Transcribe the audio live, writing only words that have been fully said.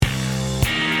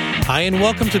Hi, and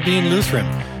welcome to Being Lutheran,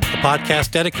 a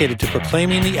podcast dedicated to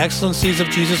proclaiming the excellencies of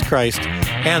Jesus Christ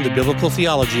and the biblical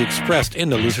theology expressed in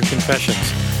the Lutheran Confessions.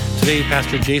 Today,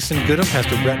 Pastor Jason Goodham,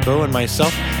 Pastor Brett Bowe, and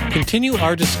myself continue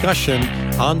our discussion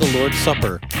on the Lord's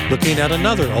Supper, looking at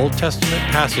another Old Testament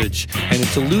passage and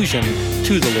its allusion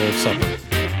to the Lord's Supper.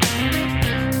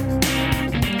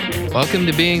 Welcome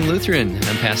to Being Lutheran.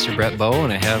 I'm Pastor Brett Bowe,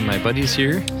 and I have my buddies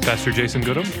here. Pastor Jason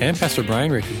Goodham. And Pastor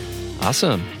Brian Rickey.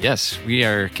 Awesome. Yes, we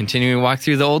are continuing to walk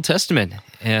through the Old Testament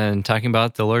and talking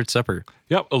about the Lord's Supper.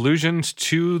 Yep, allusions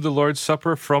to the Lord's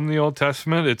Supper from the Old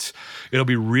Testament. It'll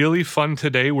be really fun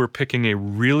today. We're picking a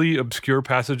really obscure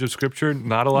passage of Scripture.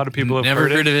 Not a lot of people have Never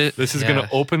heard of it. This is going to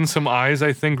open some eyes,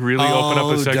 I think, really open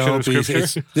up a section of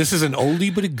Scripture. This is an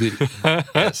oldie but a goodie.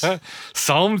 Yes.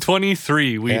 Psalm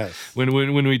 23. Yes. When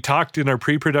we talked in our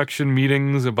pre-production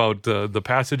meetings about the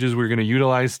passages we're going to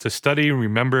utilize to study,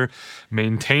 remember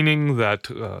maintaining that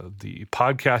the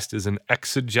podcast is an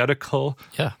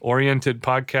exegetical-oriented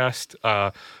podcast.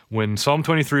 When Psalm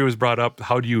 23 was brought up,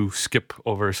 how do you skip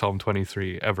over Psalm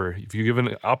 23 ever? If you give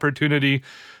an opportunity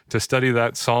to study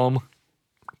that psalm,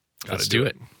 Let's do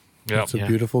it. Yeah, It's a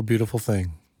beautiful, beautiful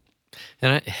thing.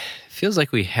 And it feels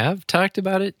like we have talked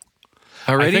about it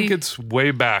already. I think it's way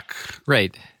back.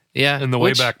 Right. Yeah. In the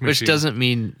Wayback Machine. Which doesn't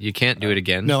mean you can't do it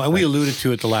again. No, and we alluded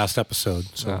to it the last episode,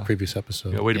 previous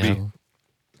episode. Yeah, way to Yeah. be.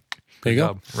 There you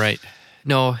go. Right.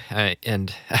 No, I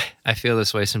feel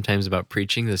this way sometimes about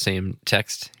preaching the same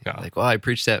text. Yeah. Like, well, I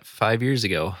preached that 5 years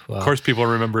ago. Well, Of course, people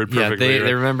remember it perfectly. Yeah, they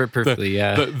right? remember it perfectly,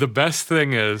 The best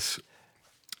thing is,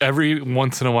 every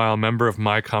once in a while, a member of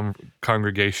my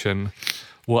congregation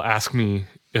will ask me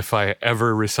if I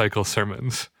ever recycle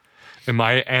sermons. And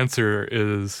my answer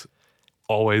is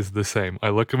always the same. I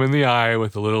look them in the eye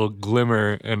with a little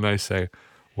glimmer and I say,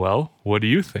 well, what do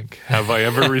you think? Have I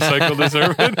ever recycled a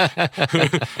sermon?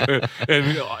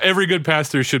 And every good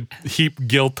pastor should heap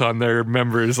guilt on their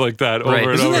members like that over Right.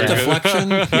 and Isn't over that again. deflection?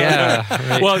 Yeah.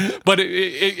 Right. Well, but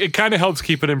it kind of helps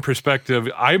keep it in perspective.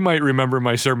 I might remember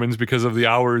my sermons because of the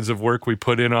hours of work we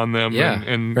put in on them. Yeah,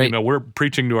 And right. you know, we're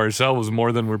preaching to ourselves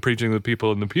more than we're preaching to the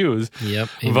people in the pews. Yep.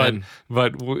 But Amen.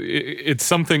 it's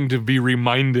something to be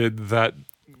reminded that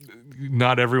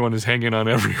not everyone is hanging on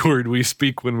every word we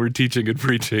speak when we're teaching and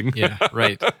preaching. Yeah,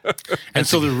 right. And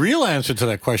so the real answer to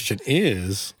that question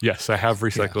is, Yes, I have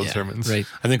recycled Yeah, sermons. Right.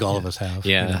 I think all of us have.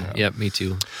 Yeah. Yep. Me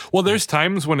too. Well, there's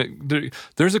times when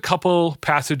there's a couple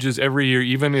passages every year,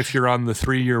 even if you're on the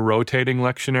 3-year rotating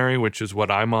lectionary, which is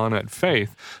what I'm on at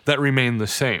Faith, that remain the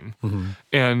same. Mm-hmm.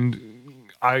 And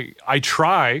I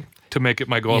try to make it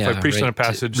my goal if I Yeah, preach on a right, to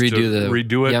passage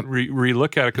redo it, yep.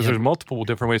 re-look at it, because there's multiple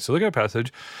different ways to look at a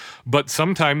passage. But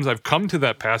sometimes I've come to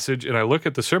that passage and I look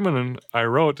at the sermon and I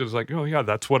wrote, it's like, oh yeah,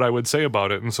 that's what I would say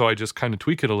about it. And so I just kind of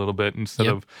tweak it a little bit instead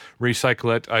Yep. of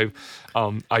recycle it.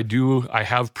 I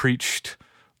have preached,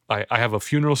 I have a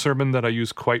funeral sermon that I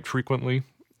use quite frequently.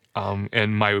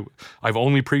 And I've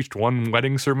only preached one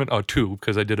wedding sermon, two,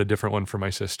 because I did a different one for my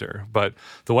sister. But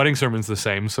the wedding sermon's the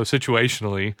same. So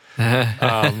situationally,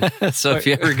 So if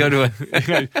you ever go to a,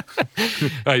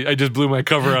 I just blew my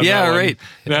cover on Yeah, that one.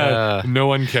 right. No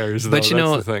one cares. but though. you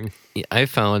know, That's the thing. I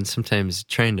found sometimes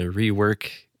trying to rework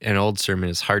an old sermon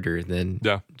is harder than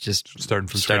just Starting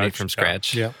from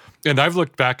scratch. Yeah. And I've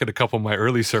looked back at a couple of my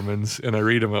early sermons and I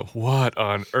read them at, what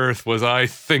on earth was I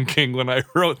thinking when I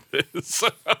wrote this?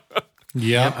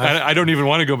 Yeah. I don't even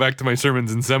want to go back to my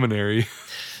sermons in seminary.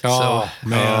 Oh,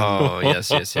 man. Oh,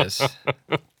 yes.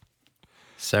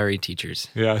 Sorry, teachers.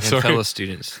 Yeah, and sorry. fellow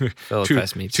students, fellow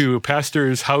classmates. To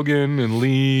Pastors Haugen and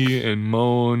Lee and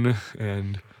Moan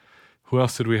and who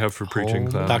else did we have for preaching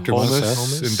class? Dr.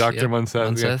 Holmes and Dr. Yep. Munseth.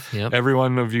 Yeah. Munseth, yep. Every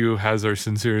one of you has our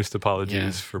sincerest apologies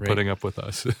Yeah, for right. putting up with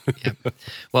us. Yep.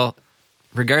 Well,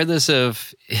 regardless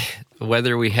of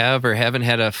whether we have or haven't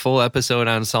had a full episode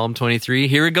on Psalm 23,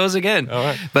 here it goes again. All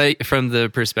right. But from the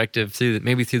perspective,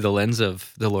 maybe through the lens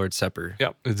of the Lord's Supper. Yeah,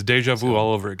 it's deja vu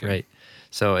all over again. Right.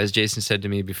 So as Jason said to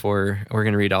me before, we're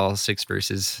going to read all 6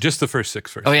 verses. Just the first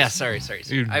 6 verses. Oh, yeah. Sorry.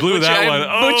 You I blew that one.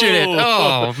 I butchered it.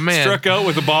 Oh, man. Struck out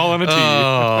with a ball on a tee.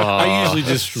 I usually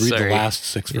just read sorry. the last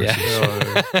 6 verses.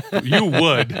 Yeah. You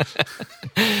would.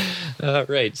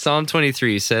 Right. Psalm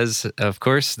 23 says, of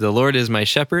course, the Lord is my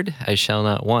shepherd, I shall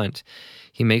not want.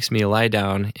 He makes me lie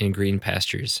down in green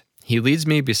pastures. He leads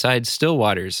me beside still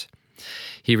waters.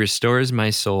 He restores my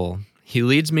soul. He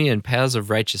leads me in paths of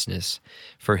righteousness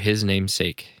for his name's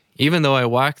sake. Even though I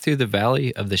walk through the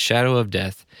valley of the shadow of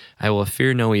death, I will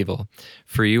fear no evil,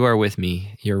 for you are with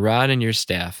me. Your rod and your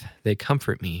staff, they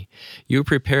comfort me. You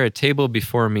prepare a table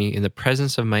before me in the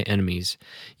presence of my enemies.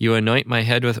 You anoint my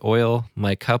head with oil,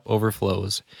 my cup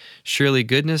overflows. Surely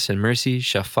goodness and mercy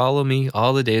shall follow me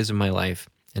all the days of my life,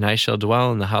 and I shall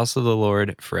dwell in the house of the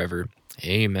Lord forever.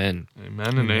 Amen.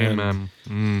 Amen and amen.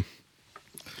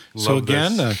 So Love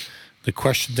again, this. the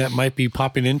question that might be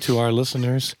popping into our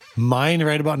listeners' mind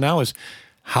right about now is,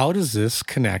 how does this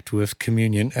connect with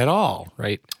communion at all?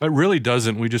 Right. It really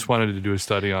doesn't. We just wanted to do a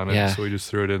study on it, Yeah. so we just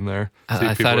threw it in there. See if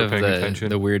I people thought were of paying attention.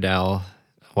 the Weird Al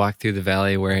walk through the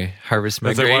valley where I harvest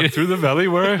my As I grain. walk through the valley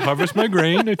where I harvest my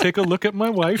grain, I take a look at my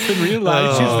wife and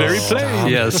realize she's very plain.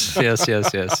 Yes.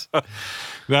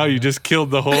 Now you just killed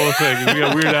the whole thing. We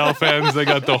got Weird Al fans. They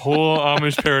got the whole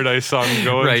Amish Paradise song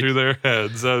going Right. through their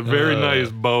heads. Very nice,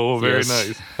 Bo. Very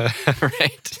Yes. nice.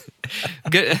 Right.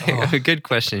 Good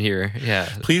question here. Yeah.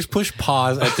 Please push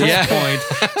pause at this Yeah. point.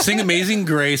 Sing Amazing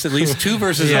Grace, at least 2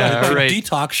 verses Yeah, of it to right.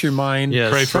 detox your mind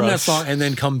Yes. Pray from for that us. song, and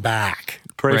then come back.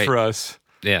 Pray Right. for us.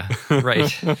 Yeah.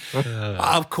 Right.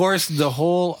 Of course, the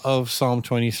whole of Psalm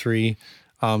 23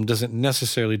 doesn't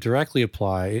necessarily directly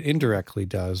apply. It indirectly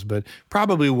does, but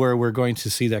probably where we're going to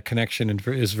see that connection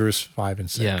is verse 5 and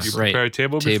 6. Yeah. You Right. prepare a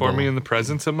table before Table. me in the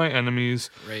presence of my enemies.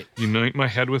 Right. You anoint my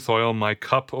head with oil. My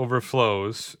cup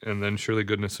overflows. And then surely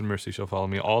goodness and mercy shall follow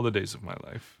me all the days of my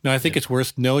life. Now, I think it's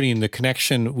worth noting the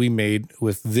connection we made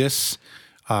with these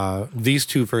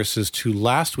 2 verses to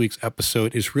last week's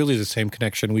episode is really the same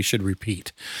connection we should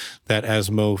repeat. That as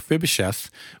Mephibosheth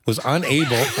was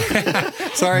unable,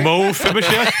 sorry,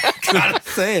 Mephibosheth, gotta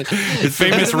say it. It's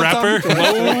famous the name of the rapper.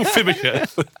 song.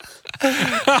 Mephibosheth.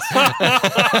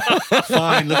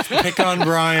 Fine, let's pick on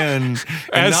Brian.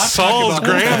 and As not talk Saul's about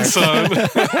the fact-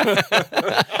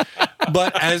 grandson.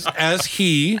 But as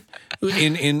he,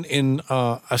 in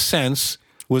a sense,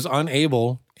 was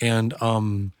unable and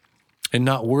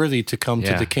not worthy to come to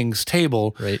Yeah. the king's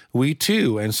table, Right. we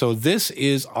too. And so this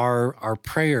is our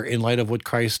prayer in light of what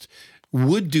Christ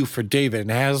would do for David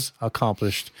and has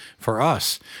accomplished for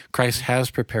us. Christ has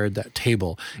prepared that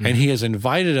table, and he has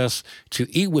invited us to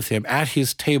eat with him at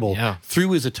his table Yeah.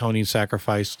 through his atoning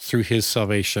sacrifice, through his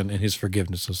salvation and his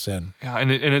forgiveness of sin. Yeah,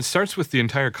 and it starts with the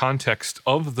entire context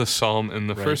of the psalm in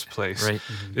the first place. Right.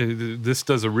 This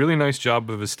does a really nice job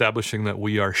of establishing that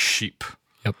we are sheep.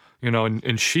 Yep. You know,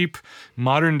 and sheep,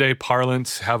 modern day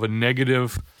parlance, have a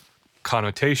negative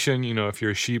connotation. You know, if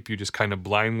you're a sheep, you just kind of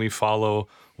blindly follow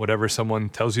whatever someone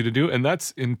tells you to do, and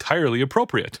that's entirely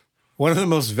appropriate. One of the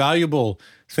most valuable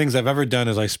things I've ever done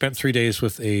is I spent 3 days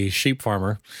with a sheep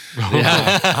farmer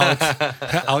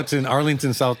out in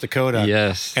Arlington, South Dakota.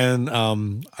 Yes. And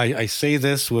I say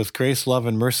this with grace, love,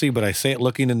 and mercy, but I say it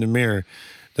looking in the mirror.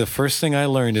 The first thing I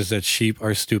learned is that sheep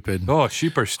are stupid. Oh,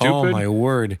 sheep are stupid. Oh, my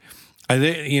word.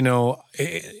 It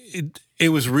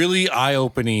was really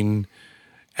eye-opening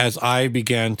as I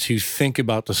began to think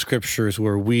about the scriptures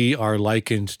where we are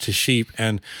likened to sheep,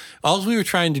 and all we were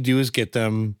trying to do is get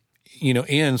them,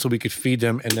 in so we could feed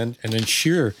them and then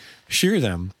shear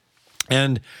them.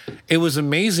 And it was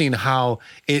amazing how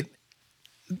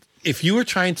if you were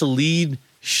trying to lead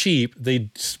sheep, they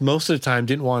most of the time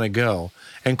didn't want to go.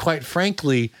 And quite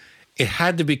frankly, it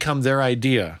had to become their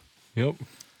idea Yep.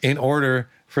 in order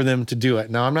for them to do it.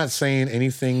 Now, I'm not saying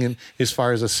anything as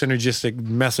far as a synergistic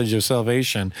message of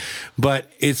salvation, but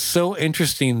it's so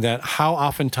interesting that how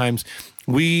oftentimes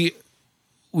we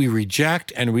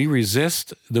reject and we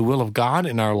resist the will of God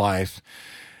in our life,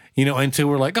 until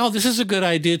we're like, oh, this is a good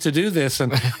idea to do this.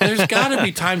 And there's got to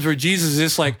be times where Jesus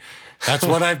is like, that's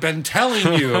what I've been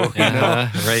telling you.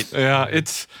 Right. Yeah,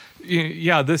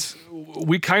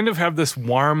 we kind of have this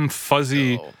warm,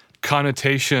 fuzzy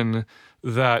connotation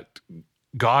that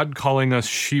God calling us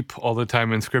sheep all the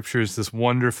time in Scripture is this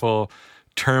wonderful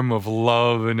term of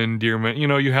love and endearment.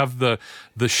 You have the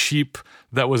sheep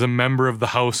that was a member of the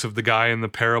house of the guy in the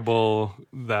parable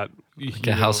that Like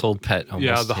a household pet almost.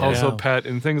 Yeah, the household pet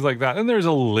and things like that. And there's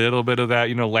a little bit of that.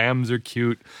 Lambs are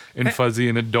cute and fuzzy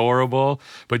and adorable,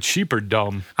 but sheep are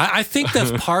dumb. I think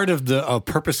that's part of the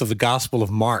purpose of the Gospel of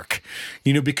Mark,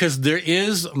 because there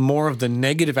is more of the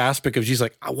negative aspect of Jesus,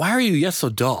 like, why are you yet so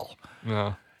dull?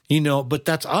 Yeah. But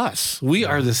that's us. We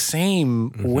are the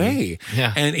same way.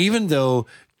 Yeah. And even though,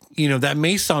 that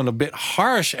may sound a bit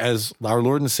harsh as our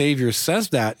Lord and Savior says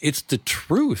that, it's the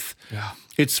truth. Yeah.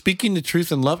 It's speaking the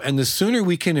truth in love. And the sooner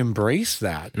we can embrace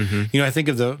that, I think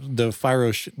of the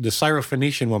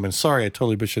Syrophoenician woman. Sorry, I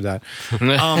totally butchered that.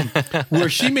 Where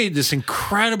she made this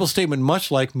incredible statement,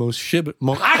 much like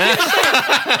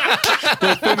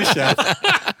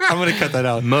Mephibosheth. I'm going to cut that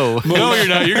out. Mo. No, you're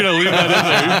not. You're going to leave that in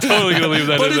there. You're totally going to leave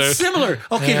that But in there. it's similar.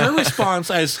 Okay, her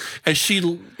response as she,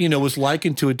 was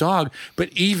likened to a dog, but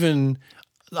even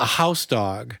a house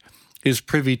dog is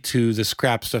privy to the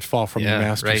scraps that fall from the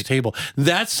master's table.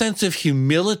 That sense of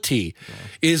humility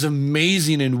is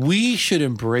amazing, and we should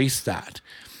embrace that.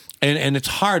 And it's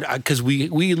hard because we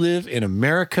live in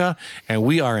America and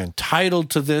we are entitled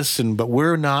to this, but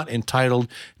we're not entitled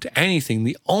to anything.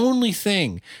 The only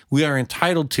thing we are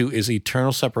entitled to is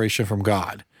eternal separation from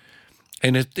God.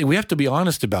 And we have to be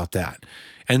honest about that.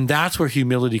 And that's where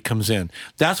humility comes in.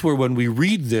 That's where when we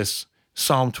read this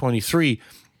Psalm 23,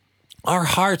 our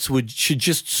hearts should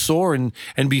just soar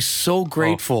and be so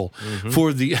grateful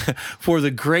for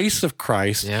the grace of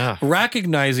Christ,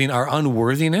 recognizing our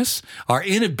unworthiness, our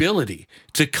inability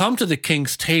to come to the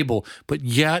King's table, but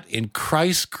yet in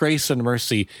Christ's grace and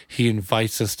mercy, He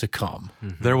invites us to come.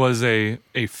 Mm-hmm. There was a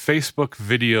Facebook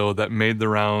video that made the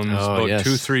rounds about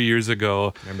 2-3 years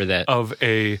ago. Remember that? Of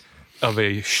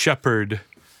a shepherd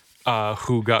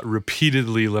who got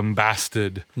repeatedly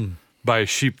lambasted by a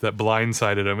sheep that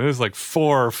blindsided him. It was like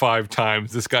 4 or 5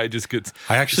 times. This guy just gets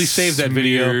I actually saved that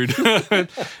video.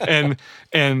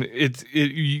 and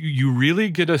you really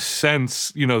get a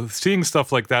sense, seeing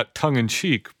stuff like that tongue in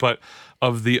cheek, but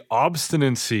of the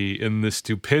obstinacy and the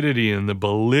stupidity and the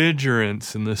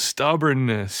belligerence and the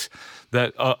stubbornness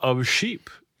that of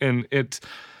sheep. And it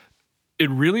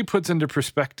really puts into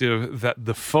perspective that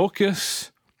the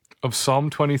focus of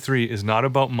Psalm 23 is not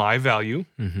about my value.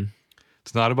 Mm-hmm.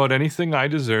 It's not about anything I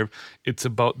deserve. It's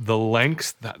about the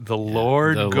lengths that the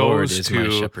Lord goes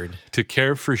to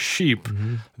care for sheep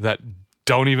that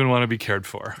don't even want to be cared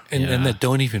for. And that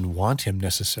don't even want Him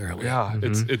necessarily. Yeah,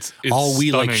 it's all we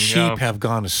stunning, like sheep have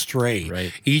gone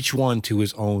astray, each one to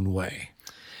his own way.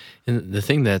 And the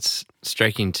thing that's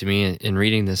striking to me in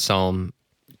reading this Psalm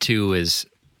too is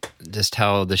just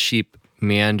how the sheep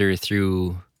meander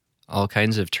through all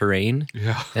kinds of terrain,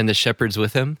 and the shepherd's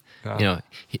with him. Yeah.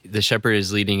 The shepherd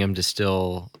is leading him to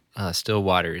still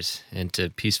waters and to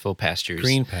peaceful pastures,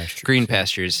 green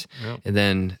pastures. Yep. And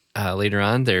then later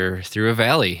on, they're through a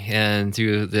valley and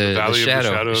through the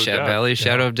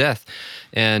shadow of death.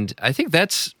 And I think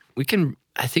we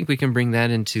can bring that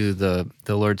into the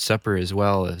Lord's Supper as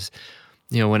well. As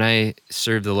when I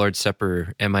serve the Lord's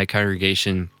Supper at my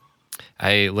congregation,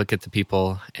 I look at the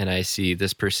people and I see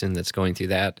this person that's going through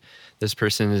that. This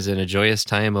person is in a joyous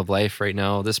time of life right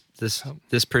now. This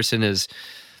person is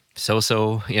so.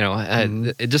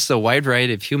 Just a wide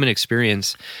variety of human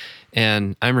experience,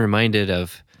 and I'm reminded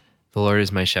of the Lord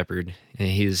is my shepherd, and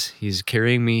He's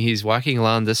carrying me. He's walking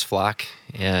along this flock,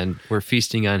 and we're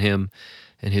feasting on Him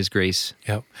and His grace.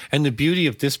 Yep. And the beauty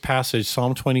of this passage,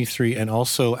 Psalm 23, and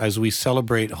also as we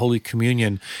celebrate Holy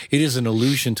Communion, it is an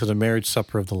allusion to the marriage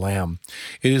supper of the Lamb.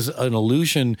 It is an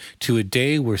allusion to a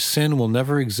day where sin will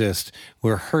never exist,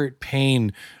 where hurt,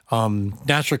 pain,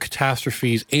 natural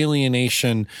catastrophes,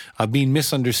 alienation, being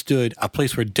misunderstood, a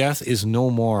place where death is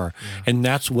no more. Yeah. And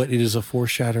that's what it is a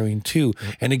foreshadowing to.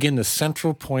 Yeah. And again, the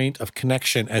central point of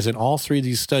connection, as in all 3 of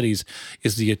these studies,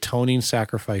 is the atoning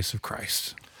sacrifice of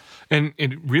Christ. And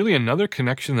really another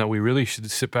connection that we really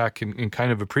should sit back and kind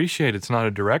of appreciate. It's not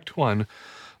a direct one,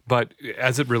 but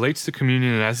as it relates to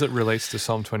communion and as it relates to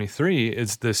Psalm 23,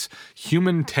 is this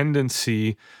human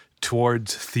tendency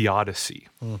towards theodicy.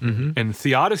 Mm-hmm. And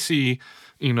theodicy,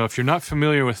 if you're not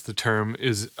familiar with the term,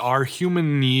 is our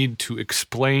human need to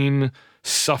explain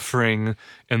suffering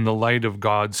in the light of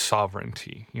God's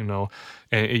sovereignty, and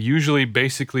it usually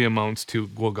basically amounts to,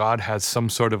 well, God has some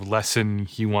sort of lesson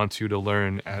He wants you to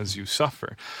learn as you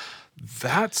suffer.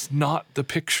 That's not the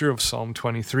picture of Psalm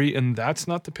 23, and that's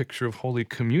not the picture of Holy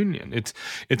Communion.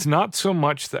 It's not so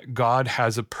much that God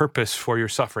has a purpose for your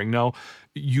suffering. Now,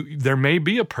 there may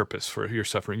be a purpose for your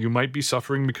suffering. You might be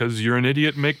suffering because you're an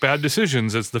idiot and make bad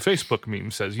decisions, as the Facebook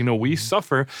meme says. We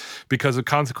suffer because of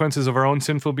consequences of our own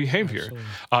sinful behavior.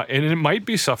 And it might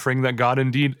be suffering that God,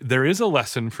 indeed, there is a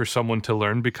lesson for someone to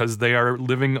learn because they are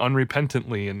living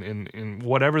unrepentantly in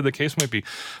whatever the case might be.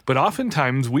 But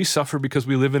oftentimes we suffer because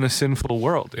we live in a sinful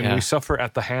world, and we suffer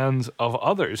at the hands of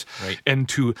others. Right. And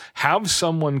to have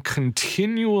someone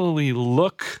continually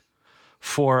look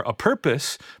for a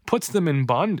purpose puts them in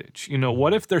bondage.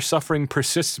 What if their suffering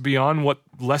persists beyond what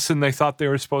lesson they thought they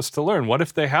were supposed to learn? What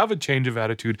if they have a change of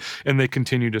attitude and they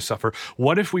continue to suffer?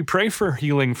 What if we pray for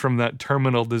healing from that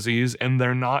terminal disease and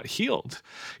they're not healed?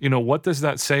 What does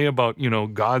that say about,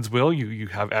 God's will? You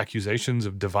have accusations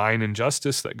of divine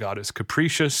injustice, that God is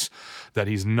capricious, that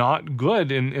he's not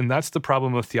good. And that's the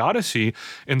problem of theodicy.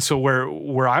 And so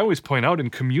where I always point out,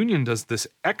 and communion does this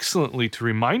excellently to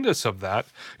remind us of that,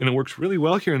 and it works really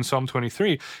well here in Psalm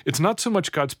 23, it's not so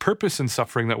much God's purpose in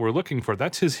suffering that we're looking for.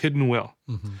 That's his hidden will.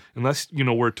 Mm-hmm. Unless,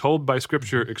 we're told by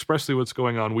Scripture expressly what's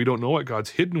going on, we don't know what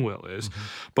God's hidden will is. Mm-hmm.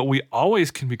 But we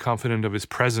always can be confident of his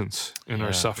presence in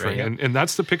our suffering. Right. And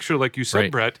that's the picture, like you said,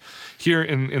 right, Brett, here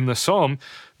in the Psalm.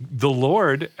 The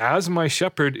Lord, as my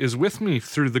shepherd, is with me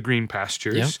through the green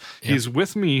pastures. Yep. He's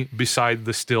with me beside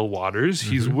the still waters.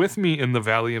 Mm-hmm. He's with me in the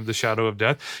valley of the shadow of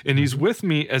death. And he's with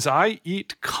me as I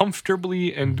eat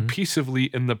comfortably and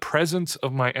peaceably in the presence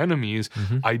of my enemies.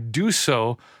 Mm-hmm. I do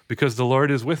so because the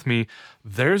Lord is with me.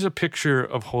 There's a picture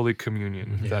of Holy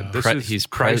Communion. That this is he's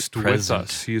Christ with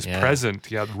us. He is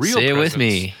present. Yeah, real Say it presence. With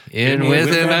me. In,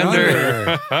 with, and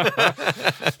under.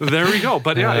 There we go.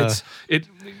 But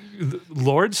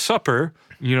Lord's Supper,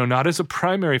 not as a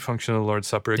primary function of the Lord's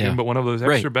Supper again, but one of those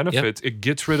extra benefits. It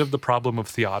gets rid of the problem of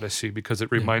theodicy because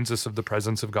it reminds us of the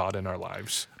presence of God in our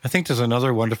lives. I think there's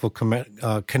another wonderful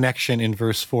connection in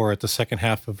verse 4, at the second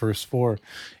half of verse 4,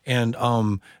 and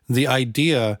the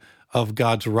idea of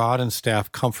God's rod and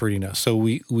staff comforting us. So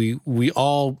we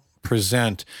all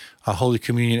present Holy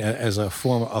Communion as a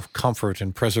form of comfort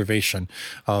and preservation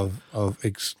of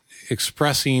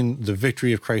expressing the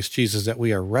victory of Christ Jesus that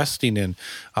we are resting in,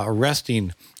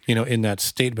 in that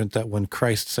statement that when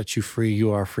Christ sets you free,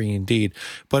 you are free indeed.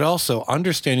 But also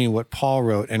understanding what Paul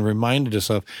wrote and reminded us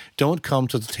of, don't come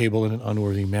to the table in an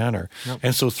unworthy manner. Nope.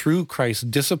 And so through Christ's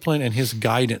discipline and his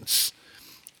guidance,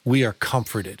 we are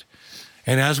comforted.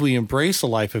 And as we embrace a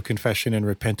life of confession and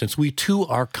repentance, we too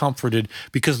are comforted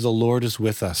because the Lord is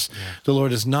with us. Yeah. The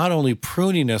Lord is not only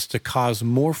pruning us to cause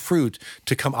more fruit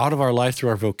to come out of our life through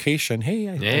our vocation.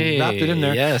 I wrapped it in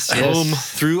there. Yes.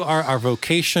 Through our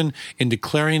vocation in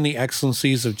declaring the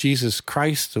excellencies of Jesus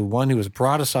Christ, the one who has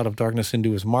brought us out of darkness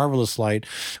into his marvelous light,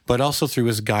 but also through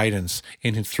his guidance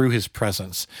and through his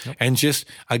presence. Yep. And just,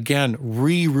 again,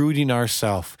 re-rooting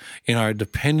ourselves in our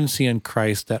dependency on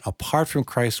Christ, that apart from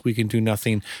Christ we can do nothing,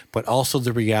 but also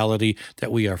the reality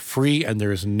that we are free and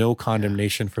there is no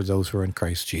condemnation for those who are in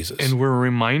Christ Jesus. And we're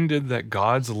reminded that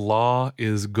God's law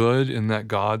is good and that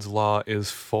God's law is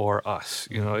for us.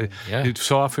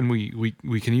 So often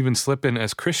we can even slip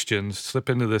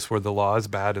into this where the law is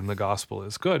bad and the gospel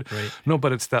is good. Right. No,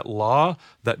 but it's that law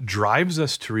that drives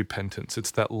us to repentance.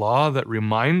 It's that law that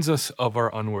reminds us of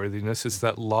our unworthiness. It's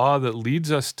that law that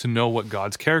leads us to know what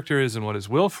God's character is and what his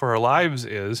will for our lives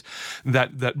is,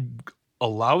 that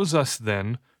allows us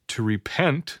then to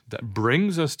repent, that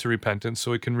brings us to repentance so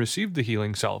we can receive the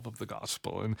healing salve of the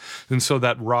gospel. And so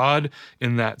that rod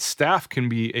and that staff can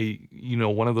be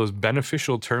one of those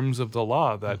beneficial terms of the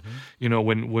law that,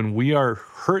 when we are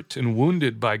hurt and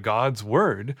wounded by God's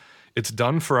word, it's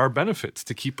done for our benefits,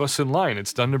 to keep us in line.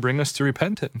 It's done to bring us to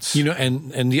repentance.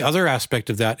 And the other aspect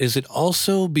of that is it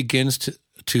also begins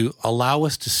to allow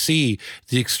us to see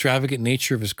the extravagant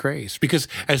nature of his grace. Because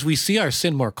as we see our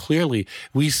sin more clearly,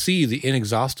 we see the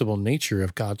inexhaustible nature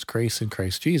of God's grace in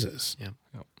Christ Jesus. Yeah.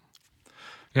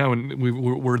 Yeah, when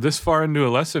we're this far into a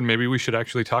lesson, maybe we should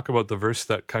actually talk about the verse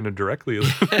that kind of directly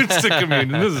leads to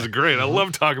communion. This is great. I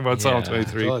love talking about Psalm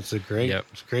 23. Oh, it's a great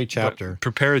chapter. But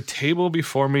prepare a table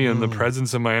before me in the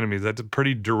presence of my enemies. That's a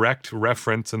pretty direct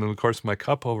reference. And then, of course, my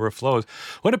cup overflows.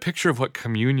 What a picture of what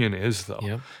communion is,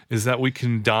 though, is that we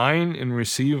can dine and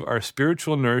receive our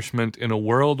spiritual nourishment in a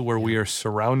world where we are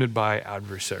surrounded by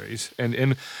adversaries.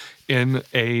 And in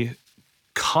a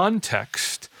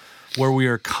context where we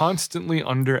are constantly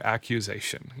under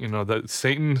accusation. That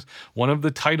Satan, one of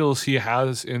the titles he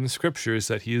has in Scripture is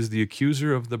that he is the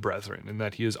accuser of the brethren, and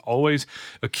that he is always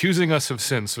accusing us of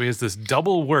sin. So he has this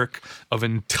double work of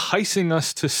enticing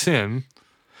us to sin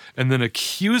and then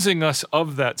accusing us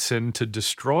of that sin to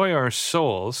destroy our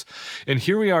souls. And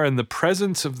here we are in the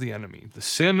presence of the enemy. The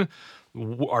sin,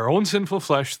 our own sinful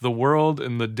flesh, the world,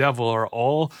 and the devil are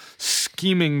all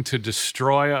scheming to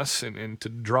destroy us and to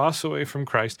draw us away from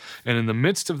Christ. And in the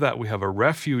midst of that, we have a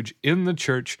refuge in the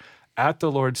church at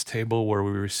the Lord's table where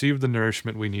we receive the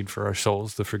nourishment we need for our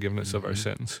souls, the forgiveness of our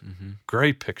sins. Mm-hmm.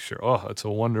 Great picture. Oh, it's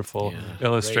a wonderful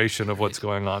illustration of what's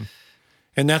going on.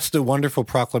 And that's the wonderful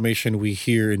proclamation we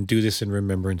hear and do this in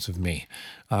remembrance of me,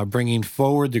 bringing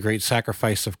forward the great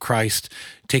sacrifice of Christ,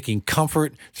 taking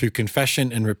comfort through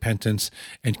confession and repentance,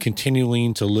 and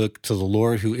continuing to look to the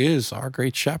Lord, who is our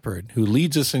great shepherd, who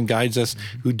leads us and guides us,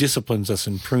 who disciplines us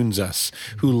and prunes us,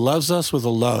 who loves us with a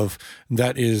love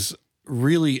that is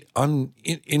really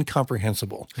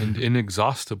incomprehensible and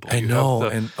inexhaustible. I know,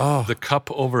 the cup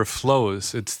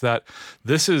overflows. It's that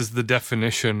this is the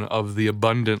definition of the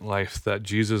abundant life that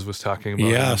Jesus was talking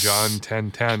about in John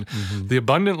 10:10. Mm-hmm. The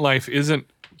abundant life isn't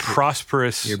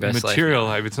prosperous material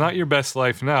life. It's not your best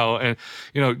life now. And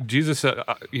Jesus said,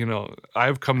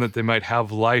 I've come that they might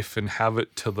have life and have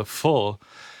it to the full.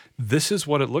 This is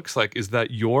what it looks like, is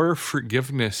that your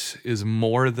forgiveness is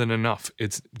more than enough.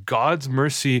 It's God's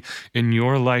mercy in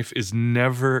your life is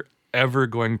never, ever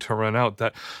going to run out.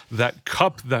 That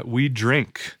cup that we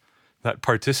drink, that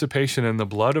participation in the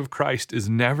blood of Christ is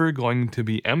never going to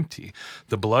be empty.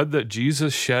 The blood that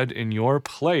Jesus shed in your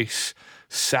place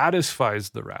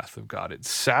satisfies the wrath of God. It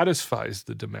satisfies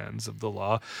the demands of the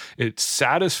law. It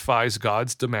satisfies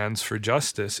God's demands for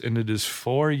justice, and it is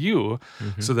for you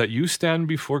so that you stand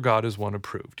before God as one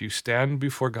approved. You stand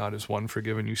before God as one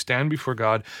forgiven. You stand before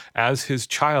God as his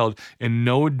child in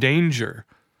no danger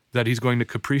that he's going to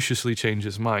capriciously change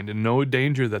his mind, and no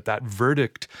danger that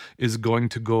verdict is going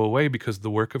to go away, because the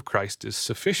work of Christ is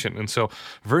sufficient. And so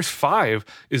verse 5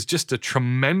 is just a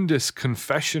tremendous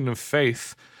confession of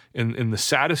faith in the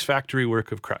satisfactory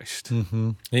work of Christ.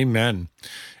 Mm-hmm. Amen.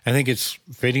 I think it's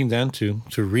fitting then to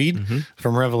read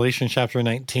from Revelation chapter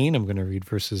 19. I'm going to read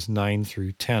verses 9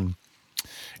 through 10.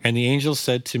 And the angel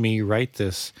said to me, write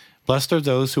this, blessed are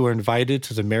those who are invited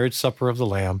to the marriage supper of the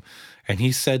Lamb. And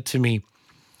he said to me,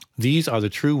 these are the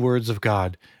true words of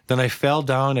God. Then I fell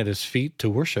down at his feet to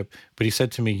worship. But he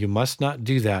said to me, you must not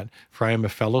do that, for I am a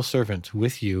fellow servant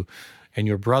with you and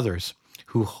your brothers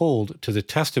who hold to the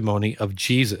testimony of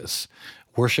Jesus.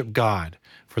 Worship God,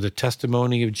 for the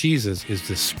testimony of Jesus is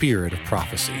the spirit of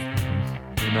prophecy.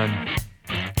 Amen.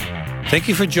 Thank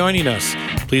you for joining us.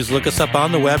 Please look us up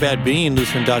on the web at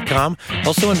beinglutheran.com.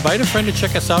 Also invite a friend to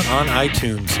check us out on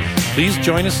iTunes. Please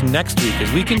join us next week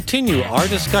as we continue our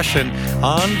discussion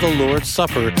on the Lord's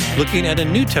Supper, looking at a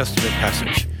New Testament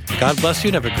passage. God bless you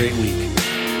and have a great week.